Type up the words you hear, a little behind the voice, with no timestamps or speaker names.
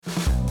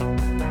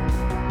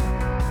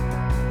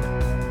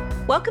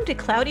Welcome to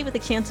Cloudy with a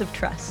Chance of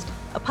Trust,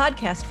 a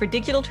podcast for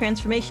digital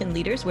transformation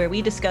leaders where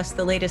we discuss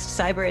the latest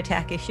cyber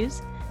attack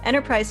issues,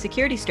 enterprise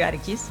security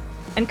strategies,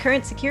 and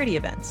current security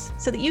events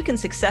so that you can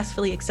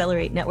successfully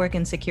accelerate network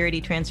and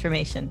security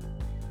transformation.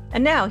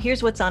 And now,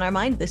 here's what's on our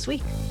mind this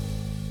week.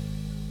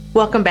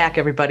 Welcome back,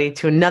 everybody,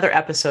 to another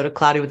episode of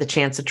Cloudy with a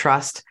Chance of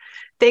Trust.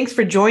 Thanks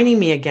for joining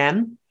me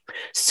again.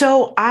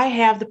 So I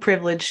have the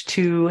privilege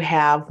to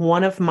have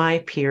one of my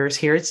peers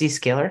here at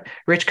Zscaler,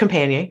 Rich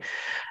Campagna.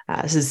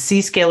 This is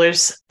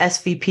Zscaler's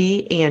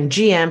SVP and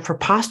GM for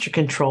posture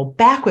control,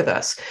 back with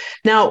us.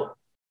 Now,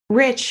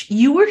 Rich,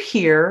 you were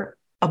here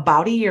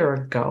about a year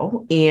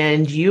ago,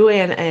 and you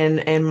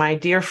and my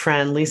dear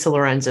friend, Lisa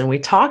Lorenzen, we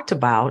talked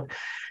about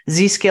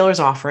Zscaler's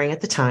offering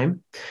at the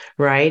time,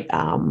 right?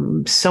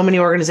 So many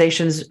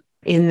organizations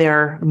in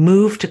their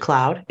move to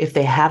cloud, if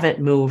they haven't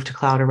moved to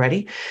cloud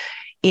already.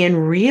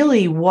 And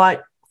really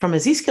what, from a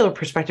Zscaler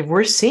perspective,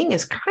 we're seeing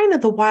is kind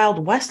of the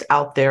Wild West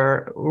out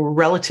there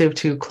relative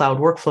to cloud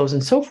workflows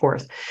and so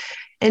forth.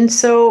 And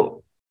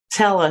so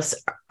tell us,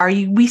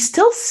 we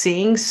still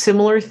seeing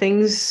similar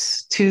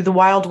things to the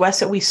Wild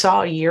West that we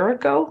saw a year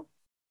ago?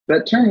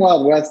 That term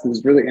Wild West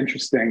is really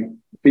interesting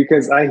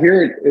because I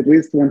hear it at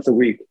least once a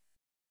week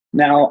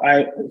now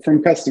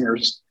from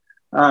customers.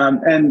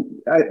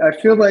 And I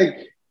feel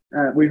like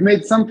we've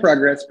made some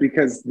progress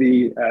because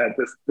the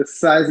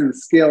size and the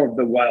scale of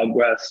the Wild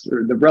West,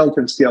 or the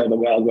relative scale of the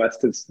Wild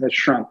West, has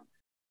shrunk.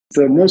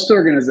 So most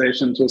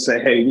organizations will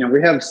say, hey,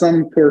 we have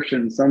some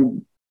portion,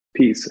 some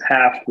piece,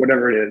 half,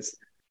 whatever it is,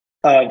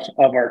 of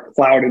our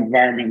cloud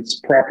environments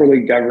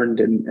properly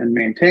governed and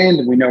maintained,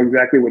 and we know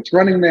exactly what's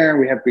running there.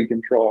 We have good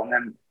control. And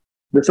then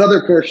this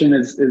other portion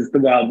is the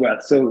Wild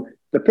West. So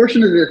the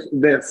portion of this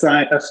they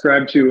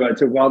ascribe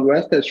to Wild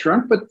West has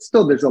shrunk, but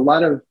still there's a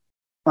lot of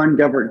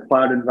ungoverned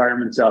cloud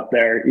environments out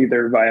there,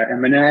 either via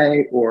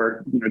M&A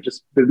or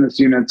just business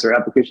units or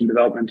application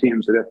development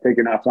teams that have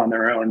taken off on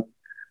their own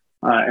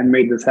and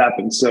made this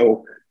happen.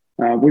 So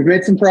we've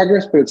made some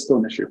progress, but it's still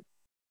an issue.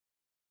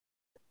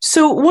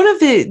 So one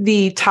of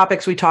the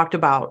topics we talked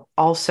about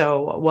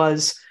also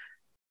was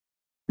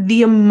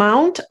the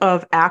amount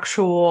of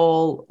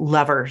actual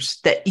levers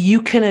that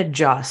you can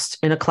adjust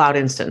in a cloud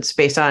instance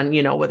based on,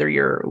 whether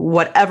you're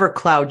whatever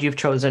cloud you've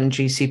chosen,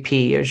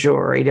 GCP, Azure,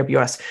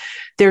 AWS.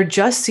 There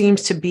just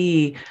seems to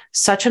be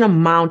such an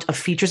amount of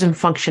features and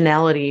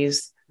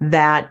functionalities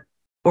that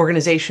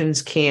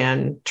organizations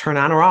can turn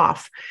on or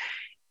off.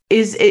 Are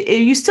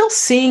you still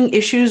seeing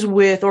issues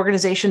with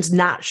organizations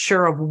not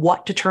sure of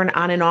what to turn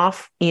on and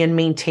off and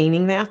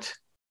maintaining that?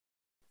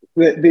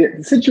 The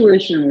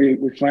situation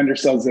we find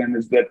ourselves in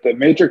is that the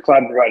major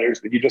cloud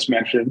providers that you just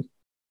mentioned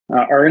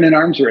are in an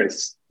arms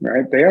race,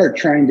 right? They are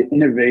trying to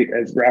innovate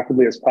as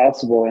rapidly as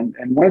possible.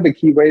 And one of the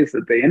key ways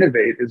that they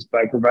innovate is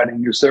by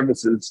providing new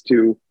services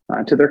to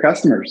their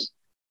customers.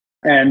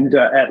 And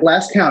at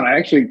last count, I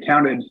actually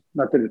counted,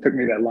 not that it took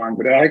me that long,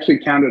 but I actually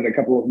counted a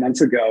couple of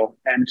months ago.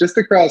 And just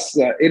across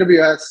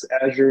AWS,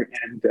 Azure,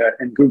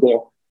 and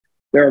Google,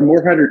 there are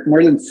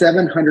more than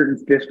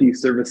 750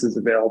 services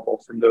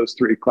available from those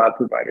three cloud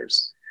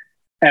providers.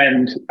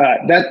 And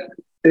that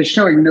is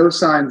showing no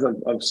signs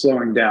of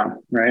slowing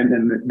down, right?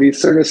 And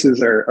these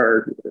services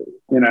are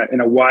in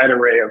a wide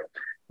array of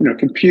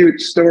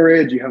compute,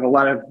 storage. You have a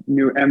lot of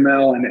new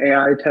ML and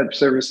AI type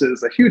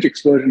services, a huge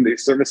explosion of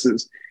these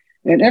services.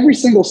 And every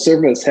single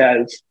service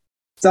has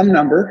some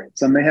number,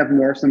 some may have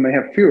more, some may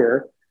have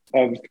fewer,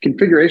 of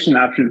configuration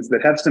options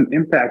that have some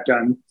impact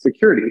on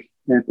security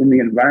in the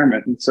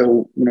environment. And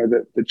so,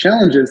 the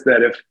challenge is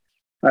that if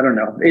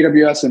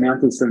AWS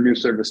announces some new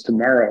service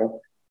tomorrow,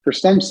 for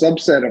some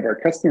subset of our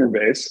customer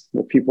base,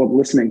 the people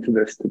listening to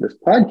this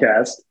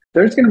podcast,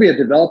 there's going to be a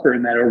developer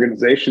in that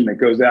organization that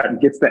goes out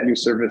and gets that new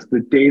service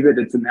the day that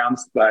it's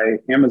announced by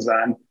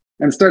Amazon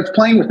and starts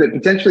playing with it,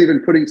 potentially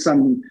even putting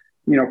some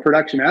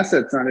production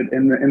assets on it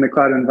in the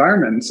cloud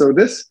environment. And so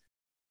this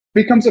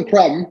becomes a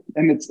problem,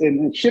 and it's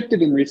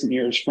shifted in recent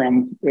years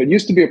from, it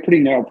used to be a pretty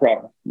narrow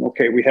problem.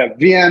 Okay, we have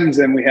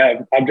VMs and we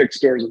have object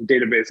stores and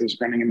databases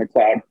running in the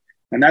cloud,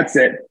 and that's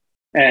it.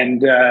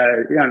 And we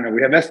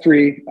have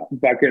S3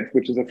 buckets,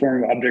 which is a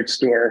form of object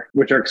store,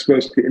 which are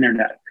exposed to the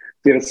internet.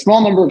 You have a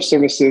small number of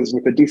services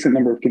with a decent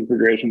number of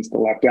configurations to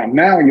lock down.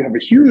 Now you have a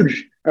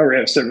huge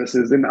array of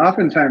services, and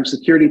oftentimes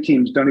security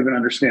teams don't even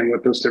understand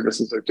what those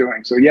services are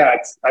doing. So yeah,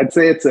 I'd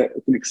say it's an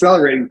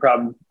accelerating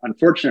problem,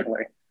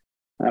 unfortunately,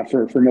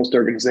 for most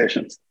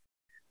organizations.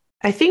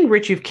 I think,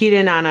 Rich, you've keyed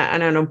in on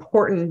an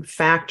important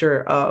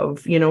factor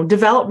of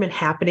development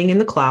happening in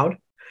the cloud.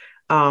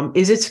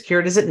 Is it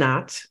secured? Is it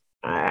not?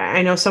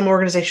 I know some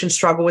organizations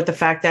struggle with the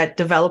fact that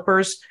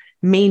developers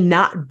may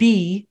not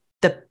be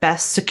the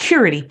best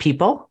security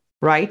people,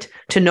 right,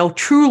 to know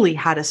truly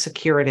how to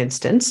secure an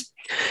instance.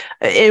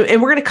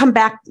 And we're going to come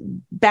back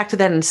to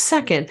that in a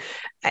second.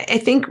 I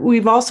think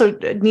we've also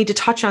need to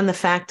touch on the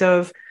fact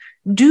of,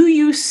 do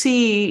you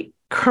see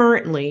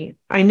currently,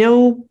 I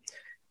know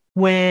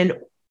when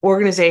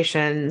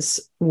organizations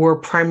were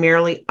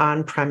primarily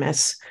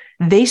on-premise,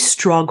 they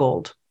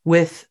struggled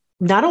with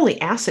not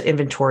only asset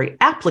inventory,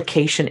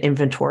 application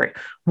inventory.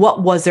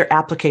 What was their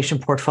application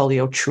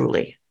portfolio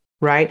truly,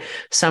 right?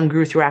 Some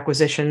grew through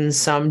acquisitions,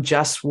 some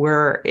just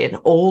were an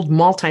old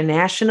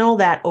multinational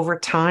that over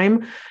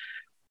time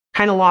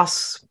kind of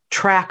lost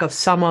track of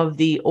some of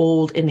the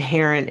old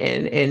inherent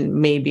and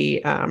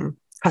maybe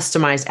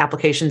customized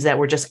applications that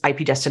were just IP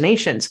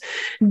destinations.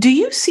 Do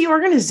you see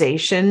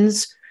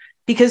organizations,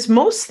 because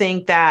most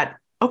think that,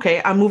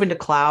 okay, I'm moving to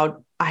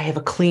cloud, I have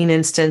a clean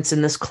instance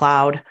in this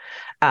cloud,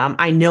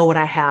 I know what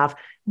I have.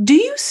 Do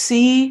you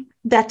see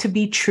that to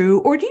be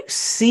true? Or do you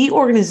see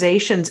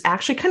organizations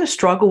actually kind of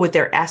struggle with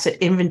their asset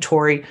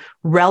inventory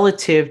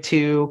relative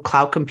to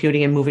cloud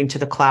computing and moving to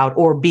the cloud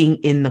or being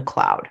in the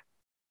cloud?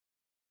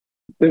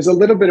 There's a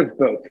little bit of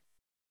both,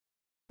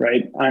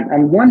 right?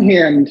 On one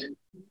hand,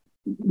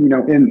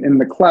 in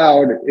the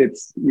cloud,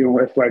 it's,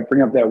 if I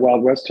bring up that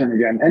Wild West term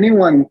again,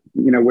 anyone,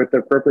 with the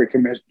appropriate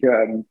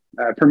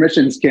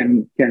permissions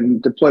can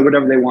deploy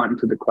whatever they want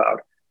into the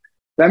cloud.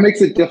 That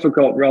makes it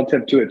difficult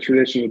relative to a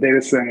traditional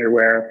data center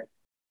where,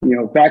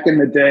 back in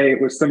the day,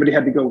 it was somebody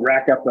had to go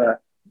rack up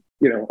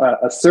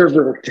a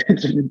server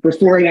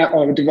before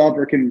a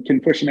developer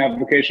can push an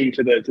application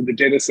to the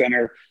data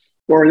center.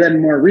 Or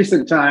then more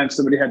recent times,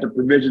 somebody had to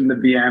provision the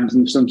VMs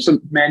and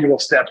some manual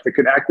steps that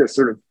could act as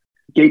sort of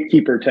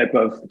gatekeeper type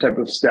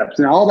of steps.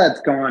 And all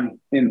that's gone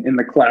in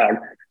the cloud.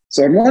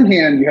 So on one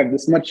hand, you have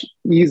this much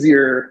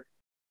easier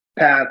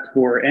path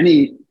for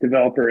any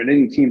developer and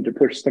any team to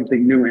push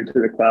something new into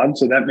the cloud.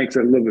 So that makes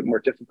it a little bit more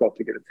difficult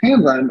to get its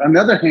hands on. On the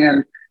other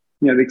hand,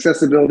 the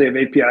accessibility of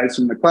APIs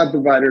from the cloud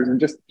providers and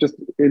just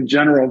in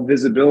general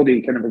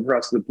visibility kind of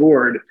across the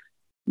board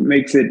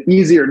makes it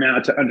easier now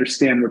to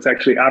understand what's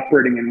actually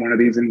operating in one of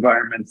these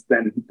environments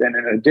than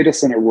in a data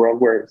center world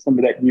where some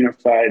of that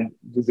unified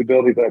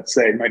visibility, let's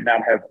say, might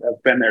not have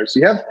been there. So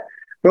you have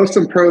both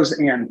some pros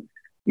and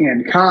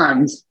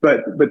cons,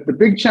 but the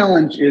big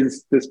challenge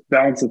is this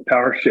balance of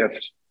power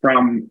shift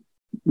from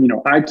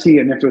IT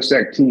and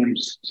InfoSec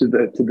teams to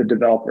the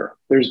developer.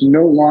 There's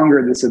no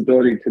longer this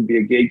ability to be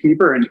a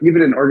gatekeeper, and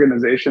even in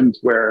organizations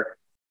where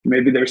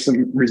maybe there's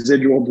some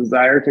residual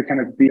desire to kind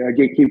of be a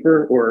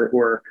gatekeeper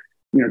or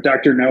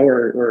Dr. No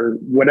or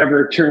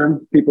whatever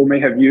term people may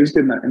have used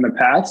in the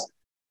past,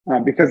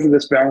 because of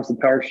this balance of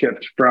power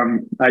shift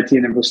from IT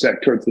and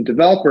InfoSec towards the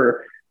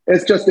developer,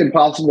 it's just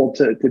impossible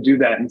to do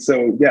that. And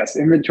so, yes,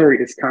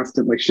 inventory is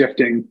constantly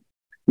shifting.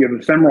 You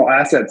have ephemeral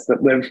assets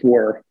that live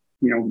for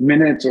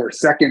minutes or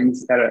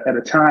seconds at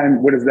a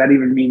time. What does that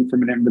even mean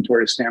from an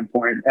inventory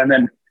standpoint? And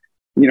then,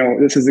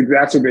 this is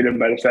exacerbated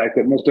by the fact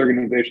that most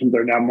organizations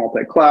are now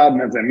multi-cloud.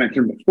 And as I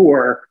mentioned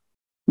before,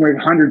 we have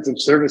hundreds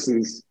of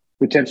services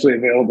potentially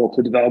available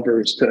to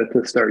developers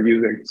to start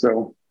using.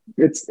 So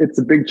it's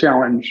a big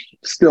challenge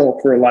still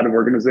for a lot of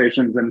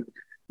organizations.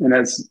 And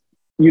as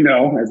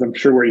as I'm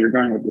sure where you're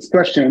going with this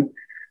question,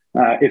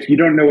 if you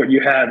don't know what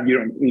you have,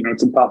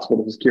 it's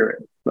impossible to secure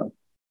it. So.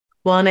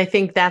 Well, and I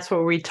think that's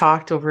what we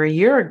talked over a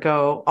year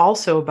ago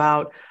also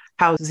about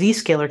how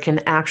Zscaler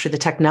the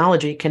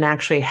technology can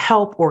actually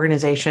help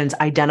organizations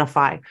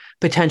identify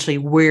potentially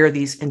where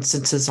these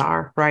instances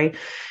are, right?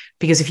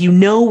 Because if you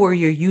know where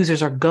your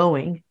users are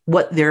going,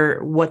 what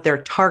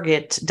their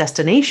target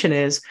destination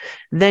is,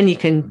 then you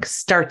can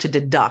start to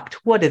deduct,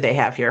 what do they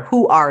have here?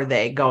 Who are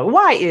they going?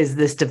 Why is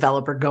this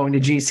developer going to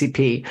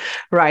GCP,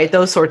 right?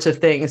 Those sorts of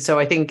things. So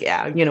I think,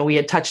 we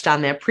had touched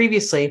on that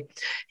previously.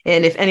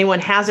 And if anyone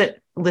hasn't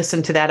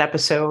listened to that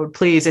episode,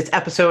 please, it's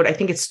episode, I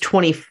think it's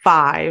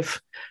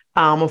 25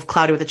 of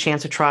Cloudy with a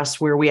Chance of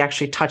Trust, where we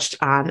actually touched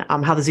on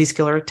how the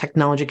Zscaler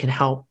technology can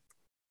help.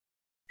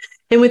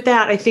 And with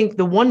that, I think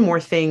the one more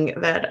thing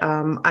that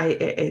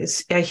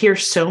I hear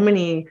so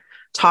many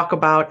talk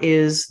about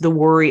is the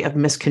worry of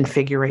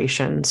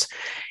misconfigurations.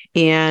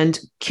 And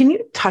can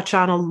you touch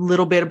on a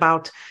little bit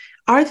about,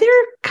 are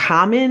there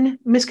common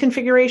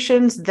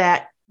misconfigurations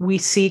that we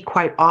see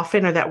quite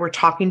often or that we're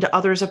talking to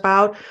others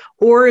about,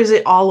 or is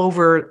it all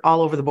over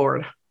the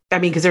board? I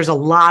mean, because there's a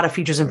lot of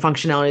features and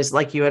functionalities,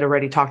 like you had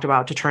already talked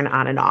about, to turn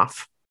on and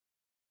off.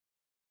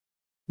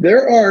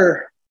 There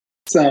are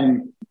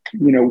some,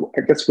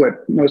 I guess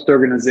what most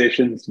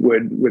organizations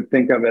would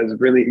think of as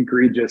really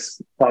egregious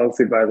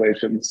policy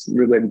violations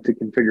related to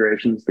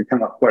configurations that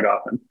come up quite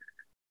often.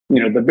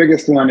 The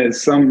biggest one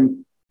is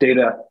some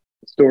data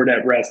stored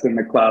at rest in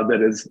the cloud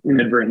that is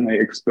inadvertently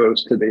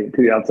exposed to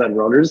the outside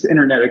world. There's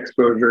internet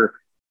exposure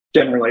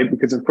generally,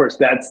 because of course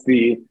that's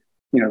the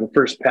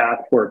first path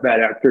for a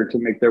bad actor to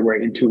make their way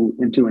into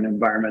an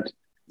environment.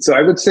 So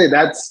I would say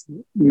that's,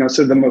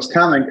 so the most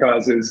common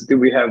cause is, do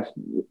we have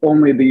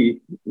only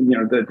the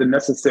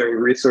necessary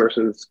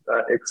resources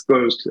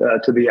exposed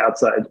to the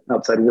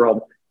outside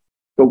world?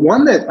 But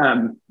one that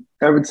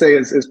I would say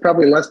is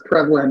probably less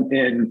prevalent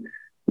in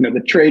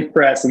the trade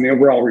press and the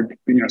overall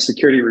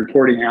security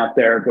reporting out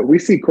there, but we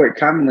see quite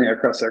commonly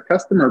across our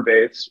customer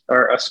base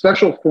are a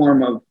special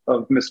form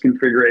of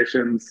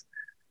misconfigurations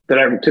that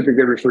I would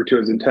typically refer to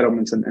as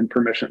entitlements and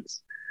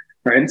permissions.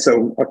 Right.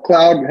 So a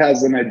cloud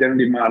has an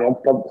identity model.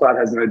 Public cloud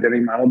has an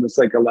identity model, just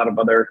like a lot of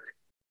other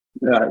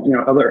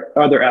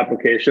other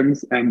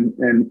applications. And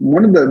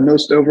one of the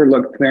most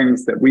overlooked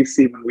things that we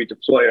see when we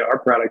deploy our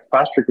product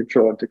posture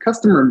control into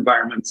customer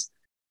environments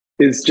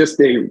is just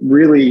a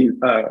really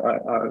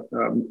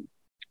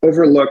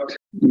overlooked,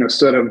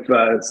 set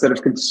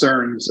of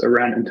concerns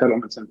around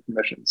entitlements and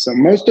permissions. So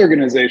most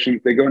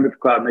organizations, they go into the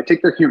cloud and they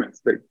take their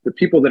humans, the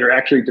people that are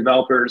actually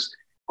developers,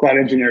 cloud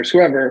engineers,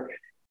 whoever,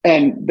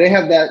 and they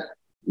have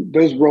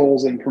those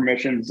roles and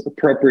permissions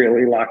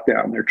appropriately locked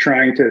down. They're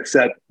trying to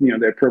set,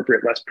 the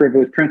appropriate less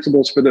privileged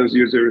principles for those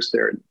users.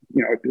 They're,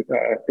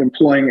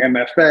 employing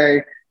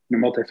MFA,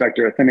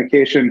 multi-factor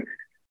authentication.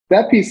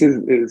 That piece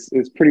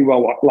is pretty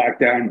well locked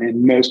down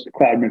in most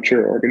cloud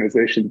mature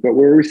organizations. But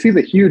where we see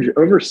the huge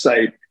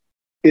oversight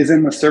is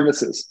in the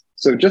services.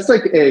 So just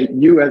like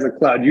you as a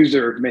cloud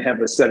user may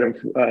have a set of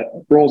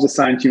roles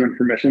assigned to you and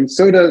permissions,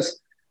 so does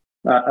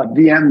a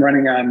VM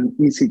running on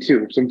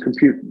EC2, some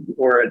compute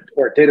or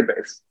a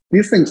database.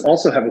 These things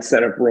also have a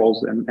set of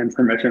roles and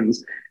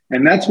permissions.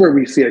 And that's where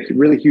we see a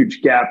really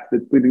huge gap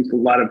that's leading to a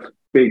lot of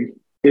big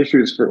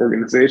issues for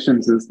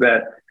organizations is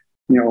that,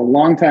 a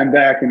long time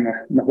back in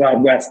the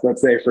Wild West,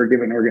 let's say, for a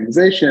given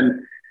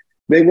organization,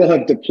 they will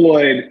have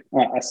deployed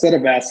a set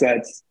of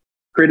assets,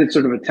 created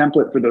sort of a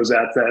template for those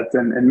assets.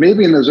 And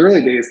maybe in those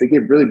early days, they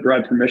gave really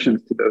broad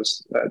permissions to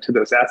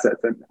those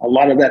assets. And a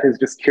lot of that has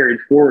just carried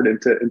forward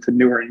into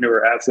newer and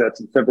newer assets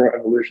and several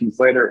evolutions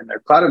later in their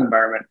cloud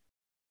environment.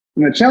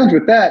 And the challenge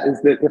with that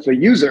is that if a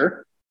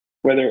user,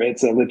 whether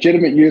it's a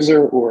legitimate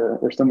user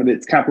or somebody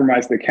that's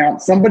compromised the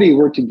account, somebody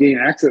were to gain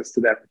access to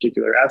that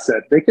particular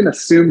asset, they can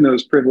assume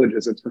those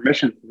privileges and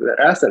permissions that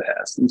asset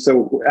has. And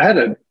so I had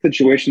a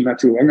situation not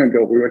too long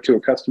ago. We went to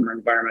a customer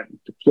environment,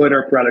 deployed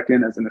our product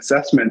in as an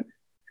assessment,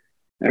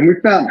 and we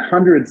found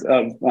hundreds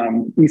of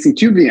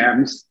EC2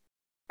 VMs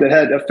that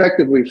had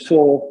effectively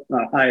full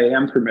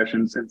IAM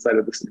permissions inside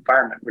of this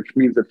environment, which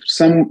means if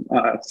some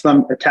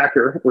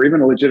attacker or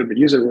even a legitimate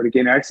user were to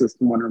gain access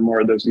to one or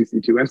more of those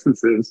EC2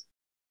 instances,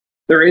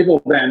 they're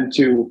able then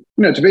to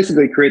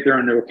basically create their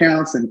own new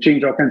accounts and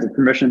change all kinds of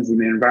permissions in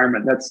the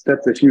environment. That's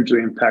a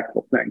hugely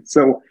impactful thing.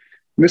 So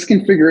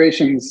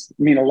misconfigurations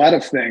mean a lot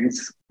of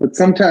things, but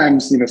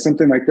sometimes,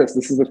 something like this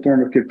is a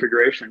form of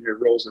configuration, your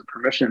roles and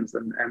permissions.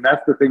 And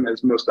that's the thing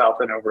that's most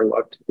often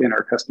overlooked in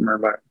our customer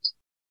environments.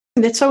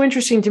 That's so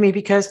interesting to me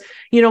because,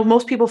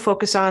 most people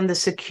focus on the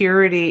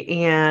security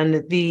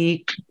and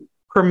the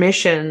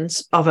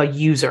permissions of a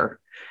user,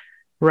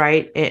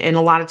 right? And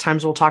a lot of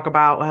times we'll talk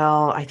about,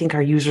 well, I think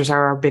our users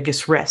are our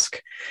biggest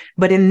risk.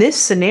 But in this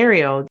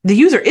scenario, the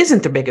user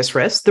isn't the biggest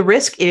risk. The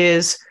risk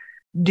is,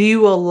 do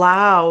you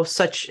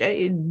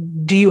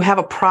have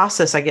a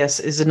process, I guess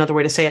is another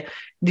way to say it.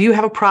 Do you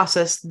have a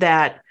process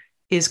that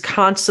is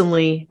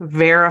constantly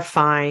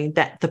verifying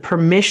that the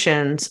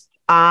permissions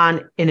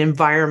on an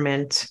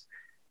environment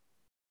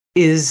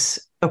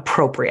is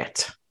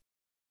appropriate?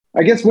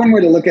 I guess one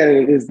way to look at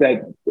it is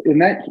that in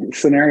that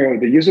scenario,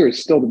 the user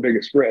is still the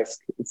biggest risk.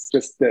 It's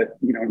just that,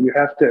 you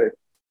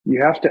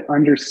have to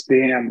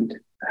understand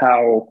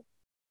how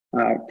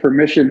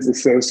permissions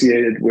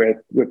associated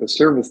with a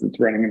service that's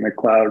running in the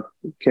cloud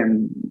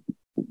can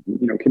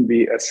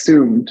be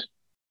assumed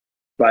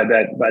by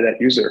that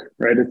user,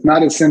 right? It's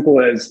not as simple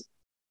as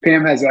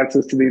Pam has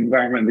access to the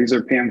environment. These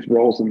are Pam's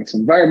roles in this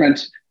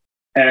environment,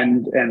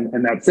 and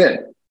that's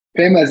it.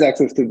 Pam has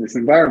access to this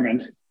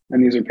environment,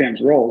 and these are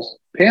Pam's roles.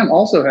 Pam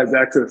also has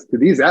access to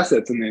these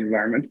assets in the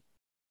environment,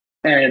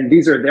 and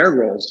these are their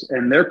roles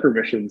and their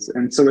permissions.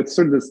 And so it's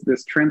sort of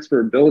this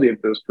transferability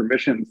of those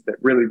permissions that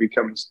really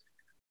becomes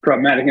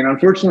problematic. And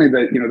unfortunately,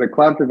 the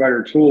cloud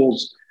provider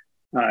tools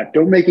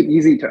don't make it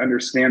easy to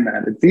understand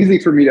that. It's easy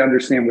for me to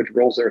understand which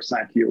roles are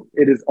assigned to you.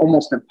 It is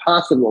almost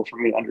impossible for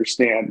me to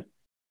understand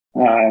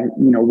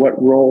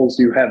what roles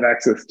you have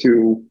access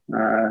to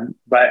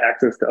by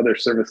access to other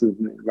services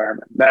in the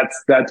environment.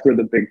 That's where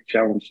the big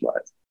challenge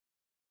lies.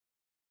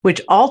 Which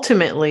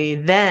ultimately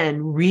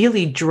then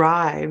really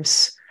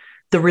drives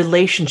the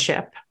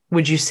relationship,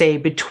 would you say,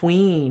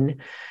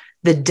 between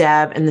the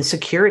dev and the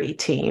security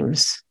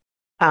teams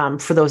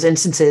for those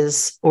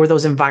instances or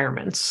those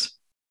environments?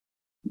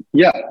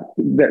 Yeah,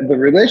 the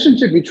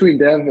relationship between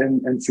dev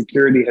and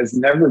security has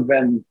never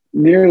been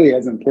nearly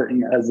as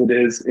important as it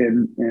is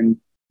in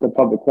the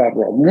public cloud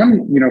world.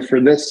 One,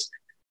 for this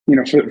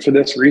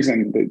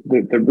reason,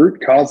 the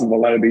root cause of a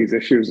lot of these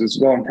issues is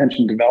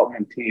well-intentioned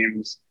development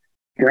teams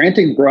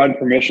granting broad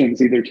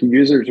permissions either to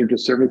users or to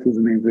services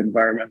in these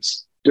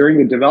environments during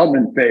the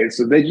development phase.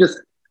 So they just,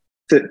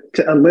 to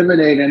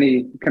eliminate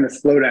any kind of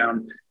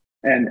slowdown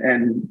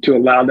and to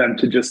allow them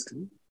to just,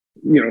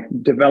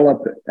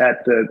 develop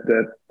at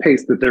the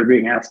pace that they're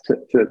being asked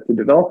to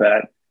develop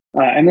at.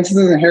 And this is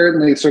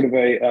inherently sort of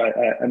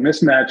a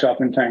mismatch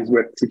oftentimes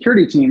with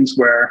security teams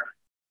where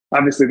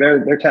obviously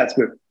they're tasked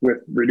with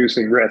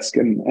reducing risk.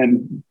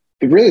 And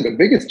really the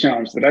biggest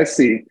challenge that I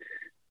see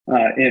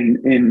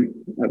in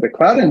the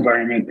cloud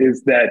environment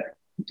is that,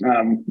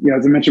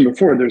 as I mentioned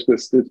before, there's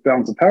this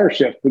balance of power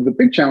shift. But the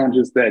big challenge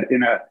is that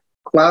in a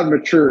cloud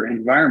mature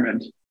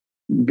environment,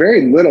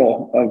 very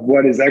little of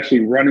what is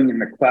actually running in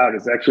the cloud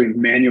is actually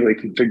manually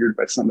configured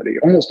by somebody.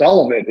 Almost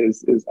all of it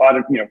is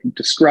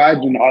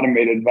described and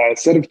automated by a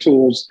set of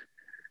tools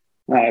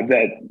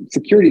that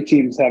security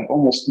teams have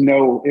almost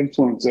no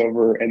influence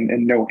over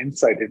and no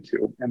insight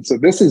into. And so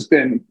this has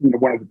been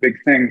one of the big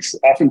things.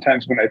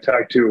 Oftentimes when I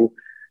talk to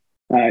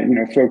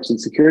folks in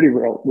security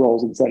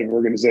roles inside of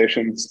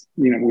organizations,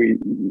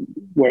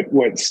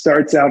 what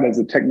starts out as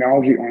a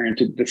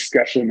technology-oriented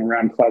discussion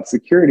around cloud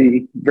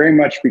security very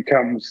much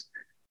becomes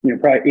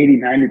probably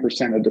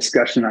 80-90% of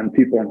discussion on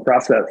people and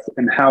process,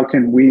 and how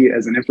can we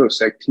as an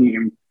InfoSec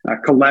team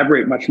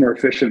collaborate much more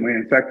efficiently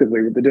and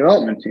effectively with the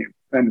development team.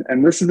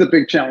 And this is a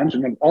big challenge.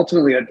 And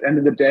ultimately, at the end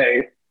of the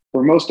day,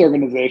 for most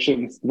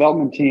organizations, the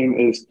development team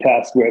is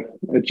tasked with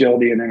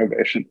agility and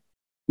innovation,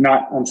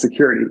 not on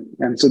security.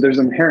 And so there's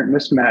an inherent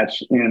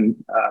mismatch in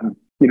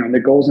the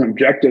goals and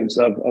objectives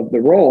of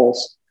the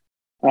roles.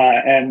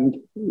 And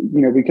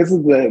because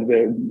of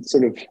the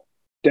sort of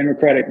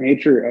democratic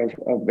nature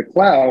of the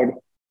cloud,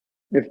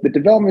 if the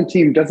development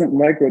team doesn't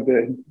like what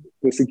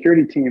the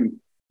security team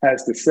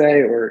has to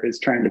say or is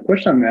trying to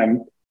push on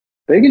them,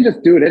 they can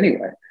just do it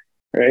anyway,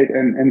 right?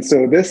 And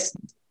so this,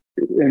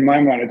 in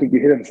my mind, I think you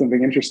hit on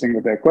something interesting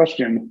with that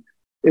question.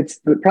 It's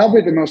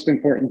probably the most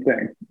important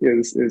thing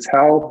is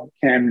how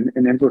can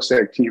an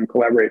InfoSec team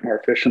collaborate more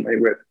efficiently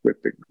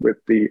with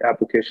the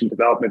application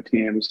development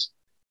teams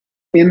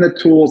in the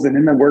tools and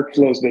in the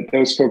workflows that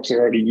those folks are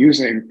already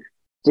using.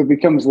 So it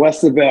becomes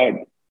less about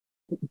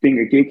being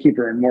a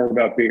gatekeeper and more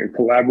about being a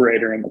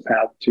collaborator in the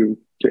path to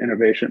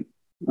innovation.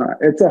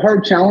 It's a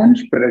hard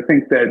challenge, but I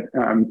think that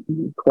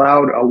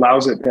cloud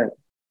allows it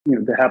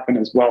to happen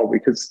as well,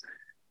 because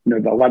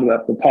a lot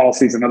of the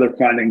policies and other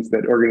findings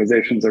that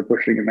organizations are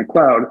pushing in the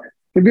cloud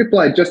can be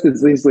applied just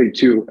as easily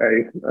to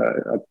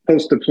a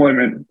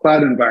post-deployment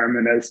cloud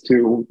environment as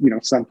to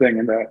something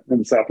in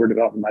the software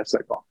development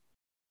lifecycle.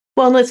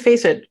 Well, and let's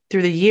face it,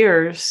 through the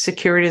years,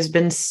 security has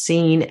been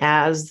seen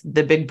as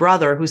the big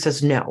brother who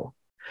says no.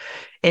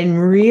 And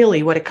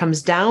really what it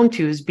comes down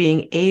to is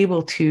being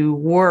able to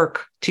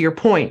work, to your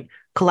point,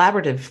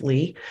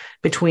 collaboratively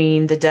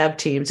between the dev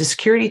teams, the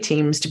security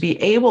teams, to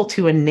be able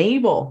to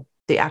enable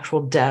the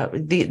actual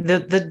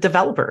the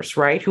developers,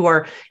 right, who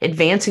are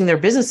advancing their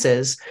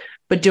businesses,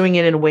 but doing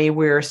it in a way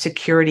where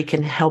security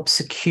can help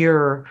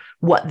secure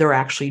what they're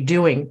actually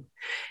doing.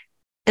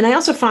 And I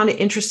also found it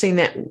interesting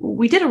that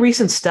we did a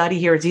recent study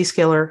here at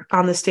Zscaler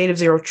on the state of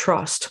zero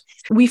trust.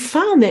 We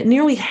found that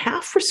nearly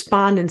half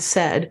respondents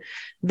said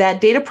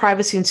that data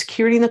privacy and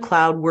security in the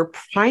cloud were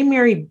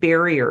primary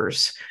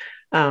barriers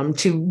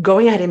to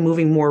going ahead and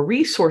moving more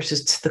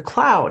resources to the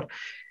cloud.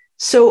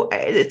 So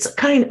it's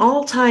kind of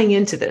all tying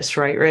into this,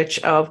 right, Rich,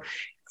 of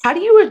how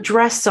do you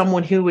address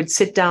someone who would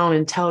sit down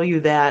and tell you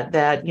that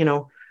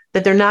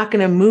they're not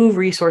going to move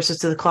resources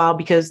to the cloud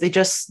because they're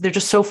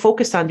just so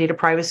focused on data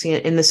privacy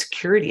and the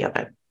security of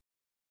it?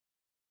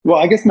 Well,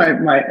 I guess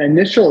my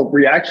initial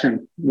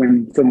reaction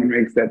when someone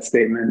makes that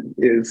statement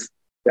is,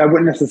 I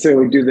wouldn't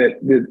necessarily do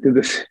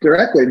this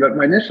directly, but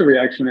my initial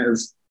reaction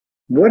is,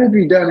 what have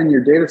you done in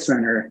your data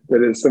center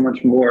that is so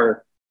much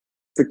more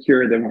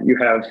secure than what you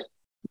have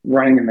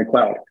running in the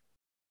cloud,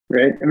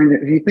 right? I mean,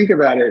 if you think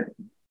about it,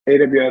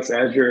 AWS,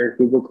 Azure,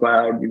 Google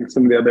Cloud,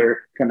 some of the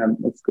other kind of,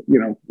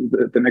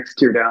 the next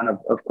tier down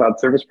of cloud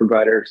service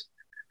providers,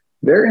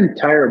 their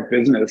entire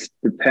business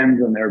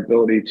depends on their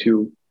ability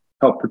to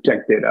help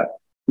protect data.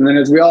 And then,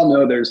 as we all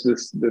know, there's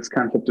this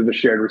concept of a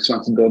shared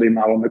responsibility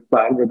model in the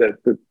cloud, where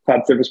the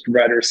cloud service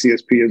provider,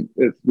 CSP,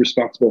 is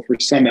responsible for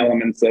some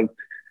elements of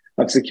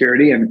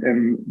security,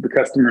 and the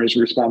customer is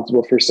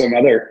responsible for some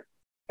other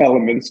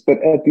elements. But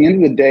at the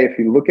end of the day, if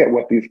you look at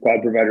what these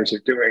cloud providers are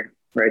doing,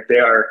 right, they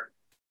are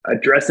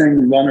addressing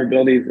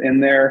vulnerabilities in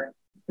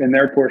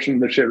their portion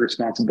of the shared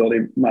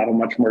responsibility model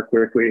much more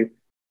quickly.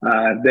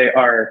 They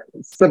are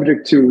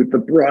subject to the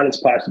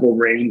broadest possible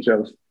range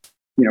of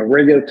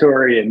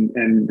regulatory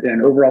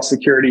and overall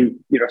security,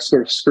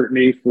 sort of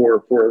scrutiny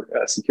for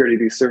security of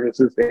these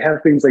services. They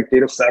have things like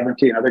data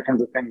sovereignty and other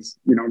kinds of things,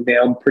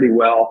 nailed pretty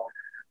well.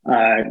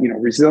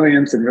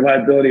 Resilience and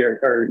reliability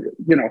are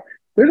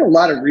there's a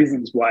lot of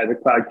reasons why the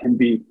cloud can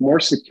be more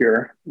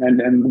secure. And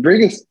the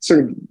biggest sort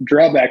of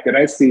drawback that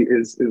I see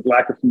is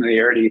lack of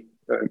familiarity,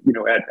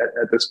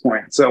 at this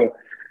point. So,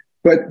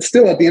 but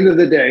still, at the end of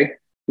the day,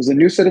 there's a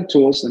new set of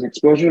tools, an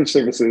explosion of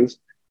services,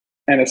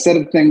 and a set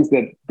of things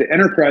that the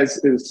enterprise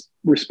is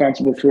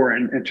responsible for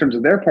in terms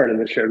of their part of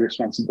the shared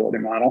responsibility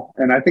model.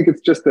 And I think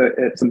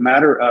it's a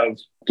matter of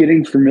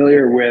getting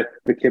familiar with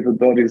the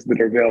capabilities that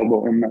are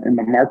available in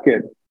the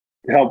market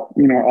to help.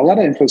 A lot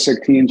of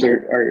InfoSec teams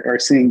are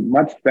seeing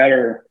much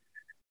better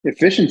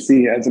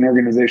efficiency as an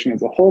organization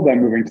as a whole by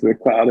moving to the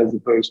cloud as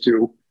opposed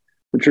to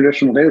the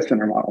traditional data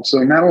center model. So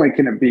not only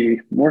can it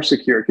be more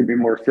secure, it can be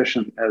more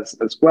efficient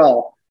as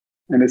well.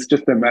 And it's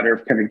just a matter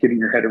of kind of getting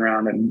your head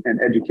around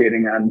and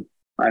educating on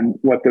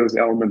what those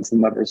elements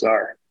and levers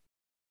are.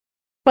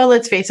 Well,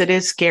 let's face it,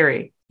 it's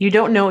scary. You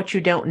don't know what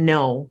you don't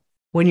know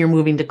when you're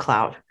moving to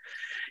cloud.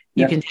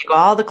 You can take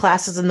all the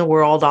classes in the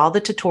world, all the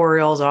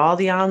tutorials, all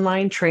the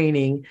online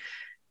training,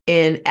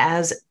 And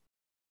as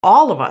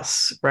all of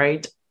us,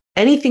 right,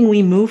 anything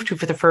we move to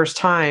for the first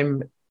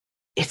time,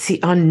 it's the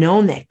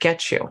unknown that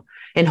gets you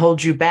and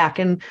holds you back.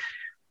 And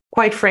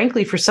quite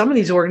frankly, for some of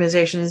these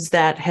organizations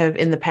that have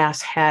in the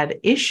past had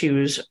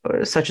issues,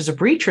 such as a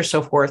breach or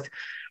so forth,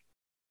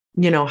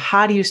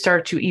 how do you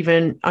start to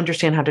even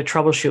understand how to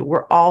troubleshoot?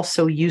 We're all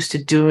so used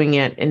to doing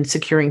it and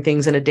securing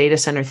things in a data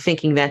center,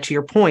 thinking that, to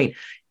your point,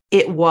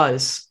 it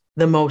was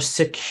the most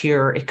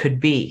secure it could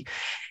be.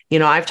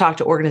 I've talked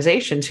to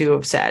organizations who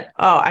have said,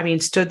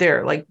 stood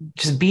there like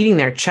just beating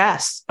their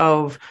chests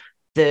of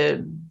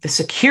the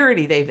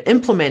security they've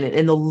implemented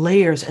and the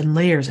layers and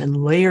layers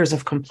and layers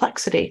of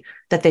complexity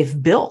that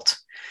they've built.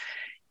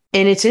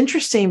 And it's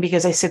interesting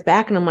because I sit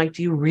back and I'm like,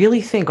 do you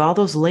really think all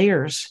those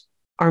layers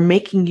are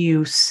making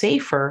you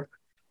safer?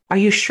 Are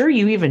you sure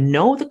you even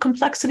know the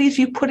complexities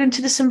you put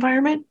into this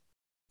environment?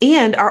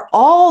 And are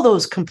all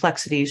those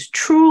complexities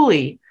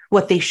truly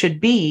what they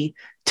should be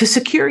to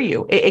secure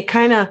you? It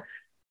kind of,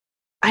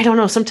 I don't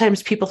know,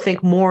 sometimes people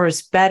think more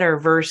is better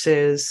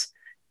versus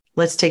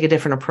let's take a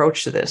different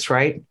approach to this,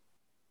 right?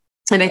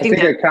 And I think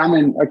a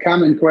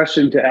common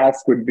question to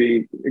ask would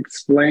be,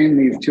 explain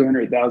these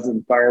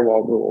 200,000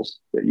 firewall rules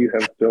that you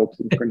have built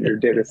in front of your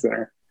data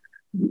center.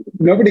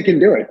 Nobody can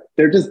do it.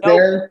 They're just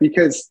there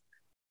because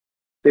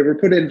they were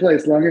put in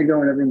place long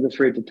ago and everyone's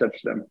afraid to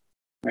touch them.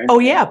 Right? Oh,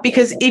 yeah,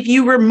 because if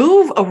you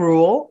remove a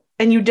rule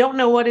and you don't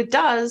know what it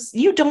does,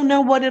 you don't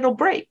know what it'll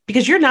break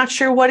because you're not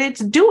sure what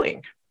it's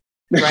doing,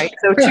 right?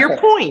 So to your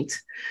point.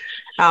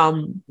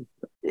 And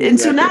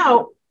so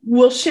now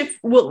we'll shift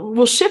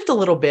a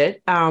little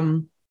bit.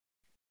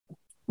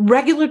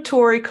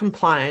 Regulatory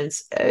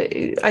compliance,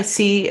 I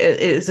see,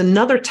 is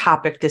another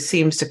topic that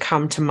seems to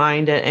come to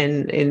mind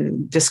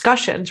in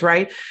discussions,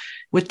 right?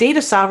 With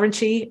data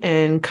sovereignty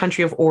and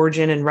country of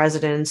origin and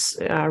residence,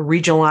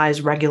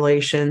 regionalized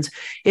regulations,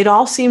 it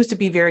all seems to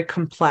be very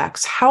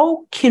complex.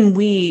 How can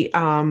we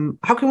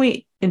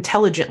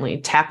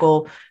intelligently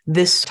tackle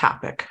this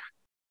topic?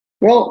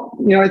 Well,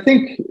 I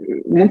think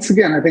once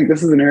again, I think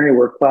this is an area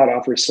where cloud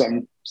offers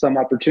some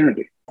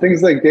opportunity.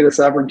 Things like data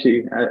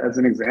sovereignty, as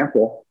an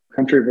example,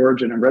 country of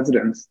origin and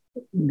residence.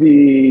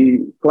 The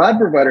cloud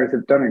providers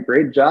have done a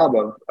great job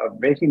of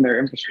making their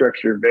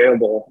infrastructure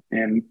available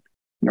in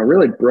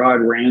really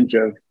broad range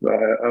of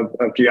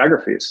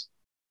geographies,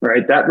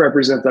 right? That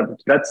represents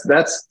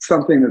that's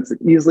something that's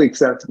easily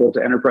accessible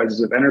to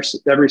enterprises of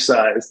every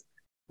size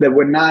that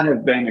would not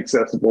have been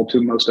accessible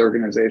to most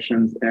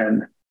organizations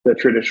in the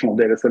traditional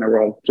data center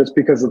world, just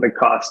because of the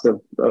cost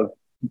of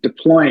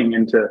deploying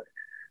into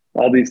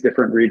all these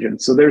different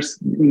regions. So there's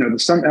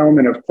some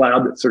element of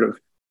cloud that sort of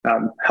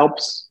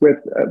helps with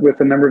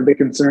a number of the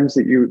concerns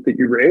that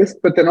you raised,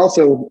 but then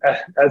also,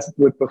 as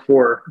with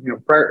before,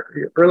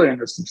 earlier in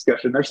this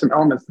discussion, there's some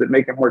elements that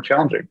make it more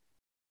challenging.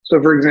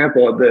 So, for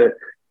example,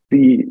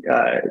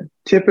 the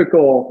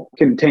typical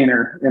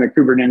container in a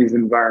Kubernetes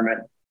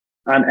environment,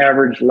 on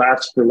average,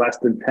 lasts for less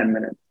than 10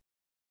 minutes.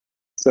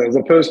 So, as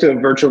opposed to a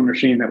virtual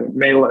machine that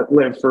may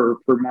live for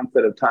months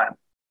at a time,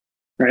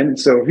 right? And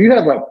so, if you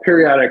have a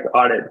periodic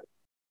audit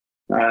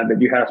that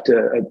you have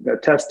to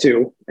attest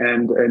to,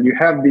 and you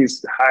have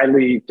these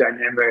highly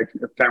dynamic,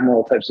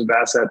 ephemeral types of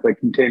assets like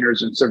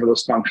containers and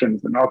serverless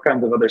functions and all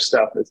kinds of other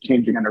stuff that's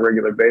changing on a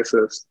regular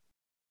basis.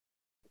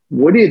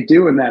 What do you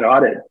do in that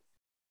audit?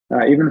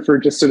 Even for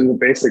just sort of the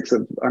basics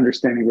of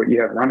understanding what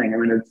you have running. I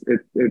mean,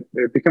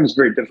 it becomes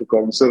very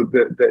difficult. And so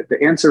the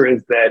answer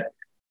is that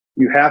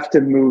you have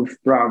to move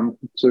from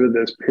sort of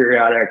this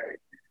periodic,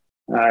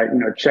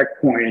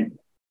 checkpoint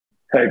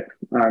type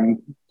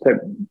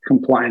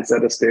compliance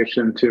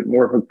attestation to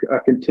more of a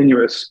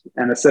continuous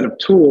and a set of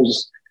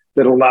tools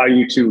that allow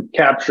you to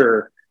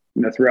capture,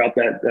 throughout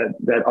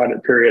that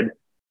audit period,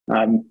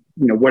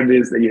 what it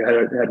is that you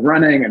had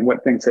running and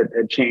what things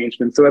had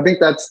changed. And so I think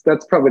that's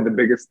probably the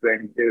biggest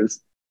thing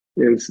is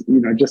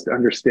just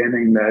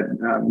understanding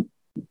that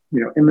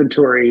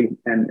inventory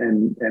and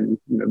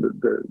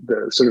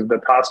the sort of the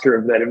posture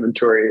of that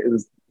inventory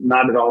is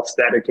not at all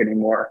static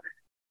anymore.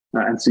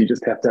 And so you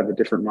just have to have a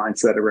different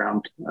mindset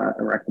around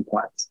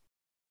compliance.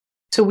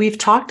 So we've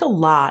talked a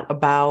lot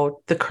about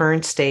the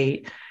current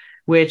state,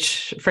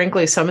 which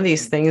frankly, some of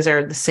these things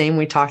are the same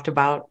we talked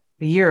about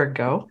a year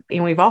ago.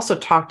 And we've also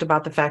talked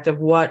about the fact of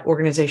what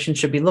organizations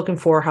should be looking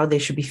for, how they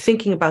should be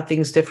thinking about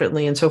things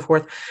differently and so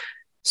forth.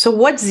 So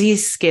what's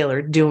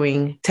Zscaler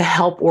doing to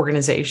help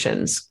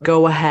organizations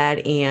go ahead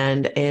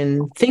and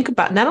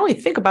not only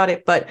think about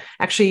it, but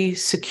actually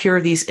secure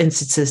these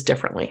instances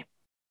differently?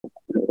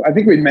 I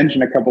think we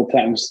mentioned a couple of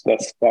times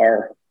thus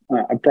far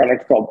a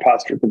product called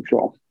Posture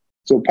Control.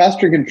 So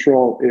Posture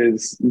Control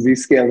is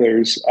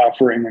Zscaler's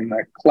offering in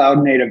the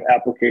cloud native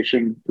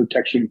application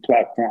protection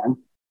platform,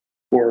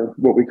 or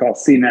what we call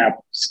CNAPP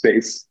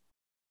space.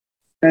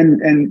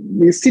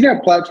 And these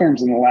CNAPP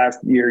platforms in the last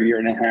year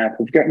and a half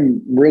have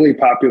gotten really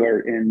popular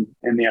in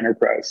the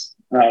enterprise.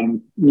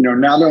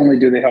 Not only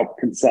do they help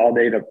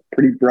consolidate a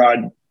pretty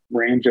broad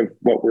range of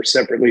what were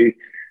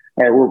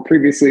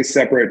previously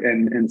separate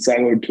and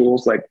siloed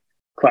tools like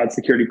cloud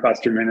security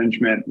posture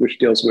management, which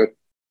deals with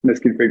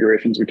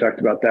misconfigurations. We talked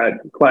about that.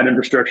 Cloud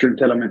infrastructure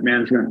entitlement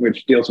management,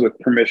 which deals with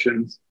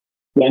permissions,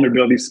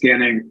 vulnerability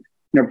scanning,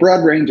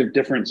 broad range of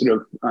different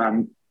sort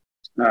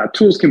of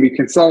tools can be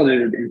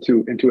consolidated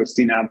into a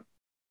CNAPP.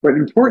 But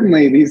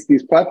importantly,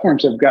 these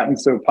platforms have gotten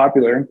so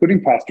popular,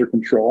 including posture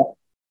control,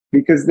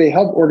 because they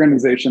help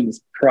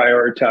organizations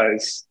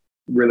prioritize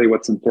really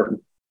what's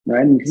important,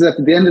 right? Because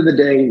at the end of the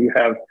day, you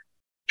have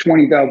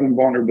 20,000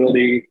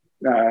 vulnerability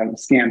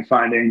scan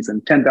findings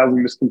and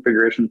 10,000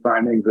 misconfiguration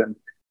findings and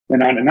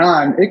on and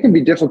on. It can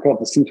be difficult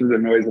to see through the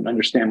noise and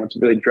understand what's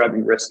really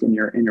driving risk in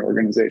your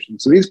organization.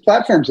 So these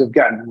platforms have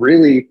gotten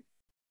really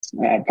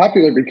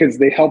popular because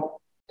they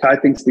help tie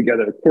things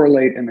together,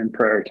 correlate, and then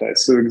prioritize.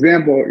 So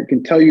example, it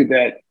can tell you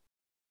that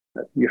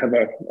you have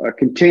a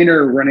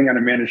container running on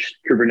a managed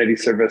Kubernetes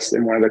service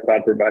in one of the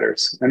cloud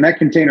providers, and that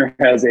container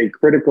has a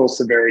critical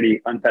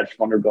severity unpatched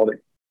vulnerability.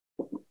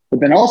 But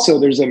then also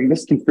there's a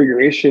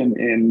misconfiguration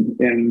in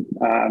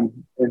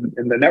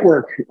the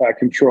network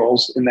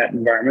controls in that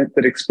environment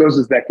that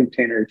exposes that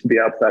container to the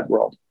outside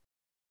world.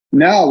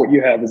 Now what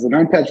you have is an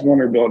unpatched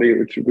vulnerability,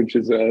 which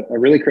is a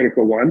really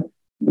critical one.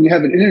 And you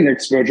have an internet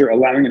exposure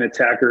allowing an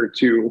attacker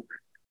to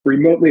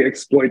remotely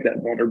exploit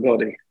that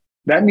vulnerability.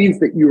 That means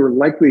that your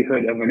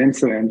likelihood of an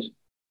incident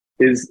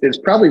is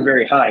probably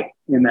very high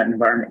in that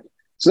environment.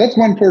 So that's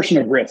one portion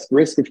of risk.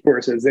 Risk, of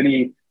course, is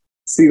any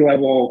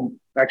C-level,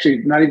 actually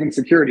not even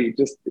security,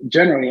 just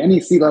generally any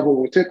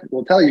C-level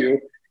will tell you,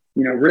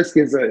 risk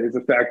is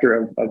a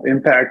factor of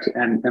impact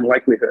and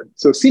likelihood.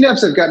 So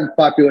CNAPPs have gotten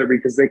popular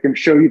because they can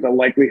show you the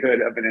likelihood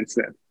of an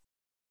incident.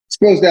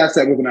 Exposed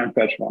asset with an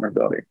unpatched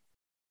vulnerability.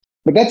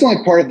 But that's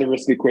only part of the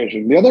risk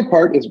equation. The other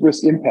part is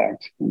risk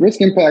impact.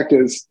 Risk impact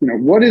is,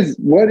 what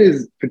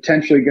is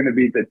potentially going to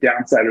be the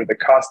downside or the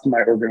cost to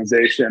my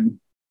organization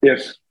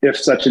if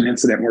such an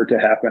incident were to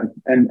happen.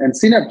 And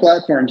CNAPP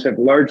platforms have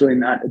largely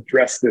not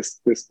addressed this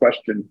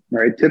question,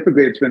 right?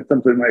 Typically, it's been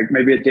something like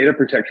maybe a data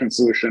protection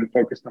solution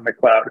focused on the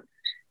cloud.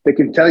 They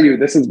can tell you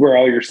this is where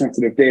all your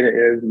sensitive data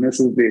is, and this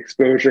is the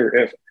exposure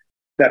if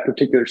that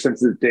particular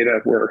sensitive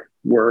data were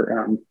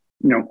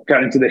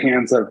got into the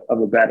hands of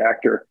a bad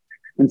actor.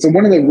 And so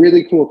one of the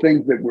really cool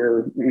things that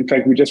in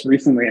fact, we just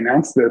recently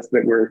announced this,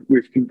 that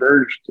we've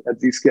converged at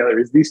Zscaler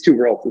is these two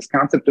worlds, this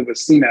concept of a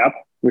CNAPP,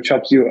 which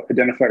helps you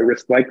identify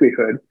risk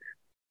likelihood,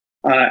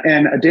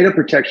 and a data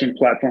protection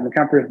platform, a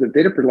comprehensive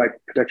data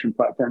protection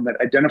platform that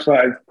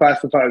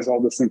classifies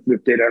all the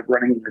sensitive data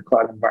running in your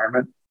cloud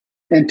environment,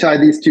 and tie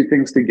these two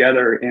things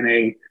together in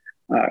a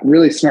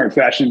really smart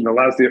fashion that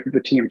allows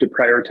the team to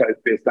prioritize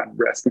based on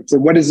risk. And so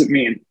what does it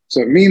mean?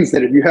 So it means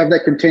that if you have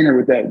that container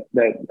with that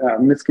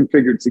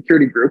misconfigured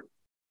security group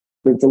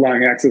that's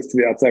allowing access to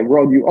the outside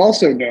world, you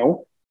also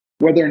know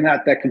whether or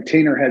not that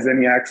container has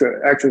any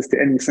access to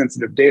any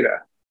sensitive data.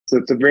 So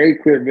it's a very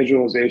clear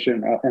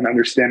visualization and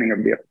understanding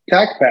of the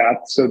attack path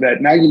so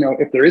that now you know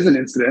if there is an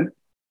incident,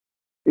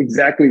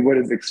 exactly what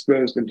is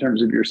exposed in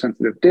terms of your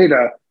sensitive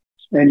data.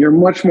 And you're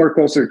much more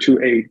closer to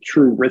a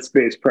true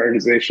risk-based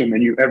prioritization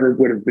than you ever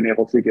would have been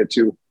able to get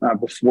to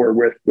before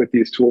with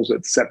these tools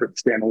at separate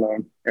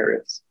standalone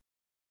areas.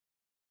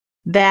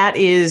 That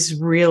is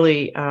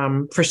really,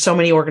 for so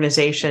many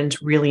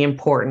organizations, really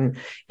important.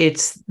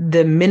 It's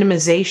the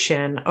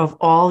minimization of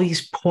all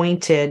these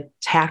pointed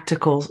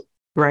tactical,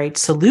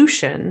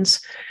 solutions,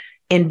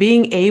 and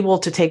being able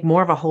to take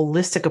more of a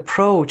holistic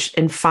approach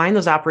and find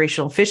those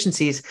operational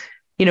efficiencies.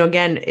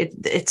 Again,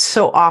 it's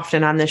so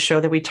often on this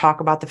show that we talk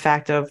about the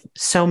fact of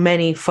so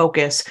many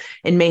focus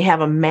and may have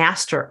a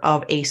master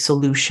of a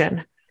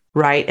solution,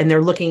 right? And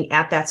they're looking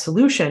at that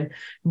solution,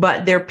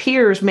 but their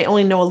peers may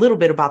only know a little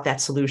bit about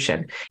that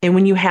solution. And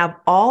when you have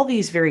all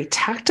these very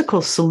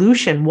tactical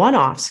solution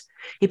one-offs,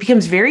 it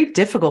becomes very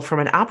difficult from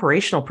an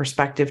operational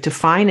perspective to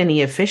find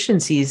any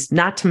efficiencies,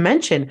 not to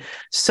mention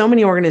so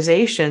many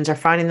organizations are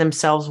finding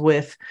themselves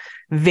with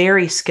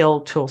very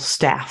skilled tool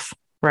staff.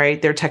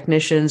 Right? Their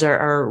technicians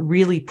are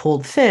really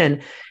pulled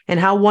thin. And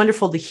how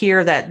wonderful to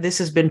hear that this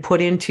has been put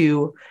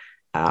into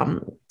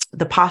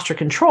the posture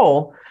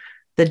control,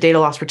 the data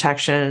loss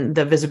protection,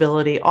 the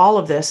visibility, all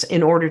of this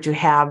in order to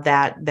have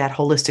that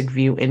holistic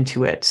view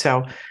into it.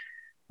 So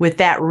with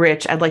that,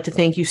 Rich, I'd like to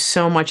thank you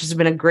so much. It's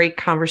been a great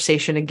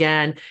conversation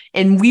again.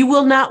 And we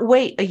will not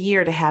wait a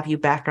year to have you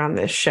back on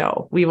this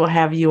show. We will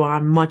have you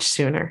on much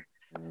sooner.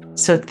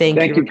 So thank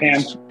you. Thank you,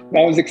 Pam.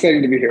 That was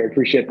exciting to be here. I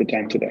appreciate the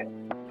time today.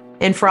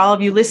 And for all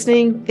of you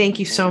listening, thank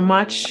you so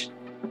much,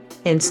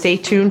 and stay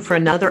tuned for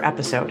another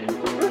episode.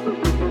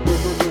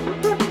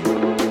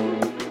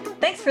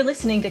 Thanks for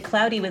listening to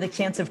Cloudy with a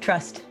Chance of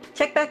Trust.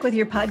 Check back with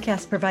your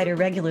podcast provider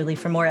regularly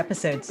for more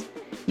episodes.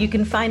 You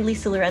can find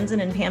Lisa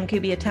Lorenzen and Pam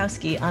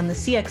Kubiatowski on the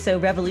CXO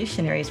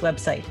Revolutionaries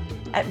website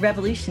at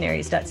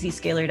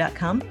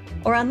revolutionaries.zscaler.com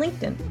or on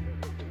LinkedIn.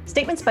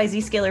 Statements by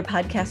Zscaler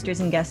podcasters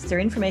and guests are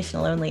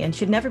informational only and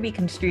should never be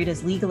construed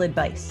as legal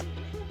advice.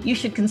 You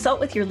should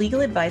consult with your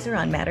legal advisor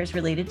on matters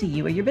related to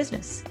you or your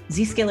business.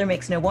 Zscaler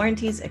makes no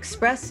warranties,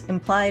 express,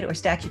 implied, or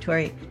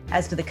statutory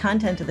as to the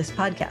content of this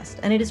podcast,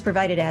 and it is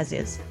provided as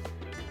is.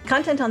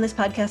 Content on this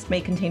podcast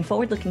may contain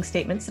forward-looking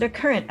statements that are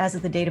current as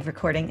of the date of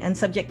recording and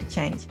subject to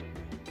change.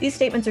 These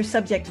statements are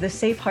subject to the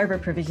safe harbor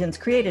provisions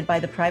created by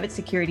the Private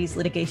Securities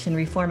Litigation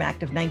Reform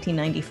Act of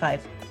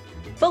 1995.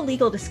 Full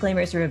legal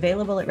disclaimers are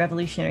available at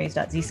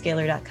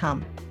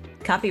revolutionaries.zscaler.com.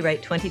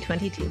 Copyright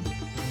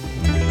 2022.